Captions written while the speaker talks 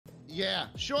Yeah,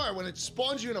 sure, when it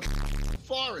spawns you in a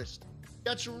forest.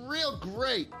 That's real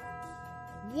great.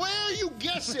 Where are you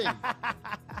guessing?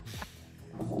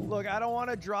 Look, I don't want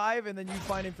to drive and then you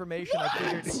find information. What?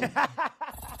 I figured.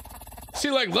 See,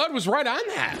 like, Lud was right on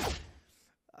that.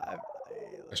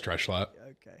 Let's try Schlatt.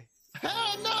 Okay.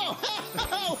 Hell no!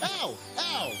 How?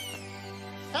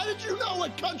 How did you know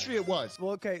what country it was?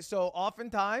 Well, okay, so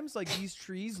oftentimes, like, these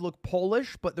trees look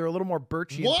Polish, but they're a little more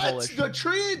birchy and What? Polish.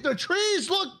 The trees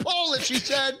look Polish, he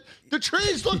said. The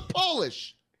trees look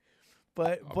Polish.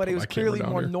 But it was clearly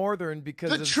more northern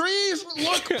because the trees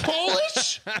look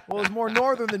Polish? Well, it's more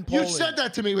northern than Polish. You said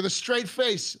that to me with a straight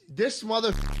face. This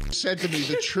mother said to me,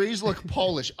 the trees look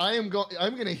Polish. I'm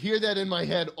gonna hear that in my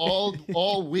head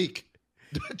all week.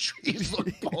 The trees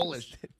look Polish.